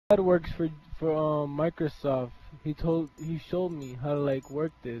dad works for Microsoft. He showed me how to like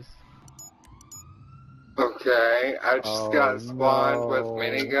work this. Okay, I just got spawned with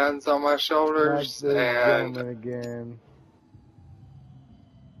miniguns on my shoulders, Not this and gentleman again.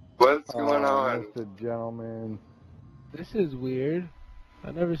 what's going on? Mr. Gentleman. This is weird.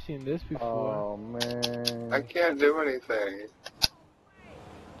 I've never seen this before. Oh man. I can't do anything.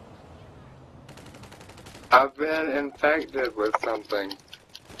 I've been infected with something. Can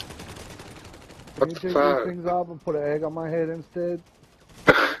What you the take fuck? these things off and put an egg on my head instead?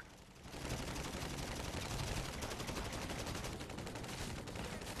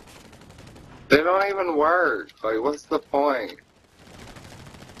 They don't even work. Like, what's the point?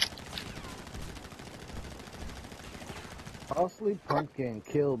 Costly pumpkin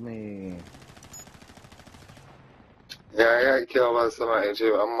killed me. Yeah, I got killed by somebody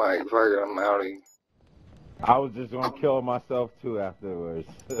too. I'm like, fuck it, I'm outie. I was just gonna kill myself too afterwards.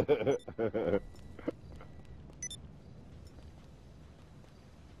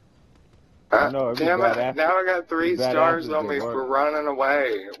 Damn it, now I got 3 stars on me for running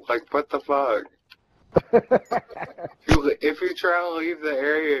away. Like, what the fuck? If you try to leave the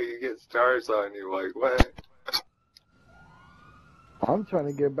area, you get stars on you. Like, what? I'm trying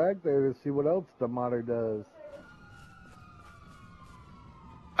to get back there to see what else the modder does.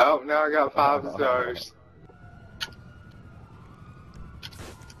 Oh, now I got 5 stars.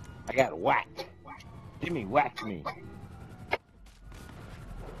 I got whacked. Jimmy whacked me.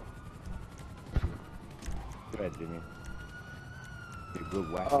 Go ahead, Jimmy. You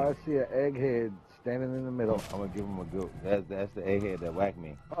good whack. Oh, I see an egghead standing in the middle. I'm gonna give him a good. That's the egghead that whacked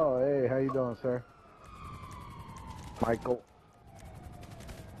me. Oh, hey, how you doing, sir? Michael.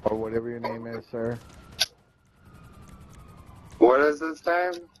 Or whatever your name is, sir. What is his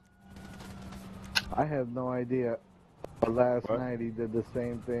name? I have no idea. But last night he did the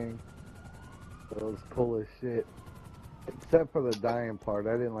same thing. It was cool as shit. Except for the dying part.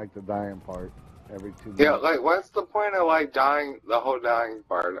 I didn't like the dying part. Every 2 minutes. Yeah, like, what's the point of, like, dying, the whole dying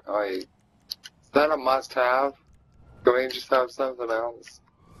part? Like, is that a must-have? Can we just have something else?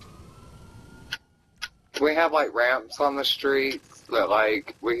 Can we have, like, ramps on the streets that,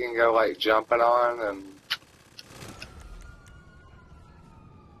 like, we can go, like, jumping on and...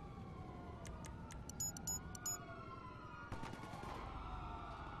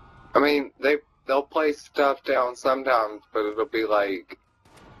 I mean, they'll place stuff down sometimes, but it'll be, like,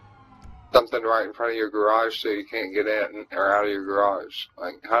 something right in front of your garage so you can't get in or out of your garage.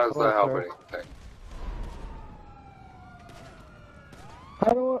 Like, how does that help anything?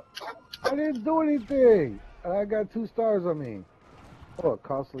 I didn't do anything. I got 2 stars on me. Oh,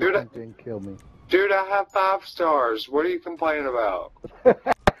 costly pumpkin killed me. Dude, I have 5 stars. What are you complaining about?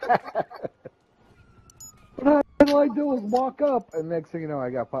 What all I do was walk up, and next thing you know, I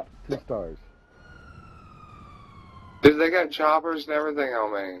got 2 stars. Dude, they got choppers and everything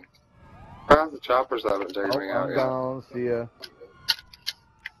on me. Perhaps the choppers haven't taken me out I'm yet. gone. See ya.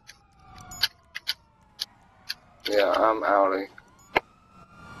 Yeah, I'm outie.